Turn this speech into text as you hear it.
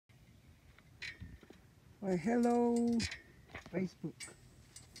Well, hello, Facebook.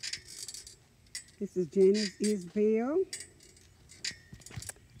 This is Janice Isbell.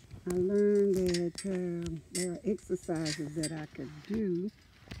 I learned that there are exercises that I could do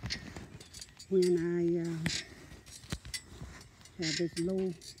when I have this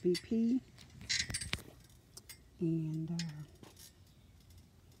low BP. And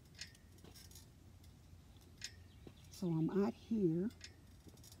so I'm out here,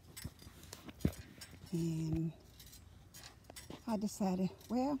 and I decided,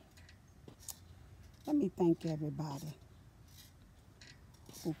 well, let me thank everybody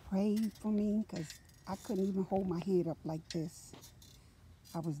who prayed for me, because I couldn't even hold my head up like this.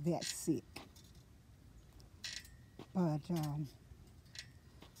 I was that sick. But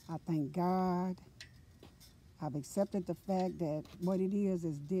I thank God. I've accepted the fact that what it is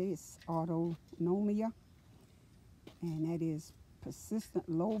DYSAUTONOMia, and that is persistent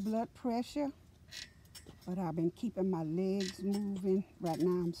low blood pressure. But I've been keeping my legs moving. Right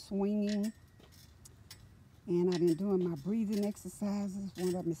now I'm swinging, and I've been doing my breathing exercises. One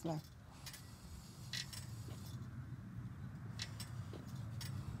of them is like,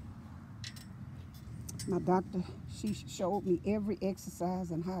 my doctor, she showed me every exercise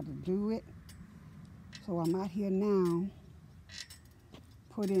and how to do it. So I'm out here now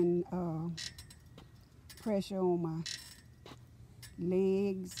putting pressure on my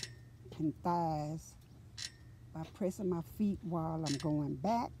legs and thighs by pressing my feet while I'm going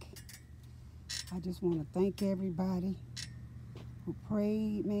back. I just want to thank everybody who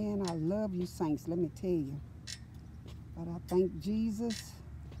prayed. Man, I love you saints, let me tell you. But I thank Jesus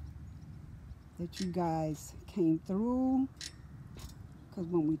that you guys came through, because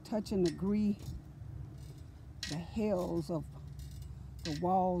when we touch and agree, the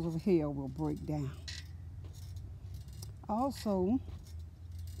walls of hell will break down. Also,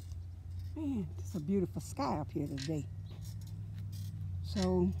 man, it's a beautiful sky up here today.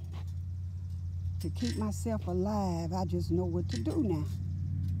 So to keep myself alive, I just know what to do now.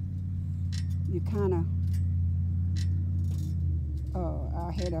 You kind of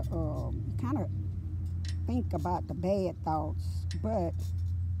think about the bad thoughts, but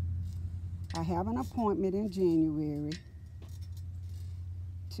I have an appointment in January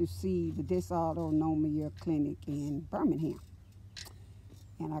to see the DYSAUTONOMIA clinic in Birmingham.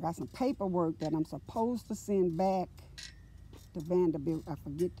 And I got some paperwork that I'm supposed to send back to Vanderbilt. I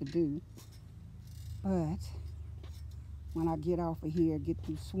forget to do. But when I get off of here, get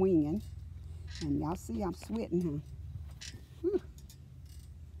through swinging, and y'all see I'm sweating, huh? Whew.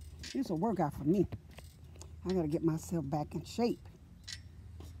 It's a workout for me. I gotta get myself back in shape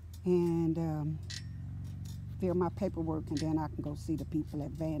and fill my paperwork, and then I can go see the people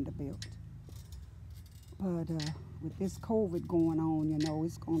at Vanderbilt. But with this COVID going on, you know,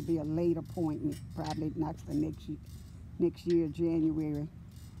 it's going to be a late appointment, probably next year, January.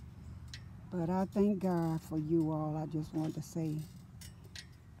 But I thank God for you all. I just wanted to say,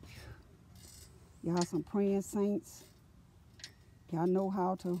 y'all some praying saints. Y'all know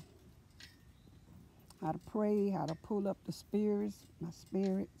how to pray, how to pull up the spirits, my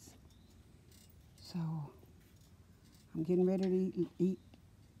spirits. So I'm getting ready to eat,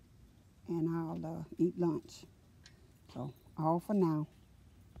 and I'll eat lunch. So all for now.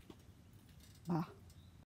 Bye.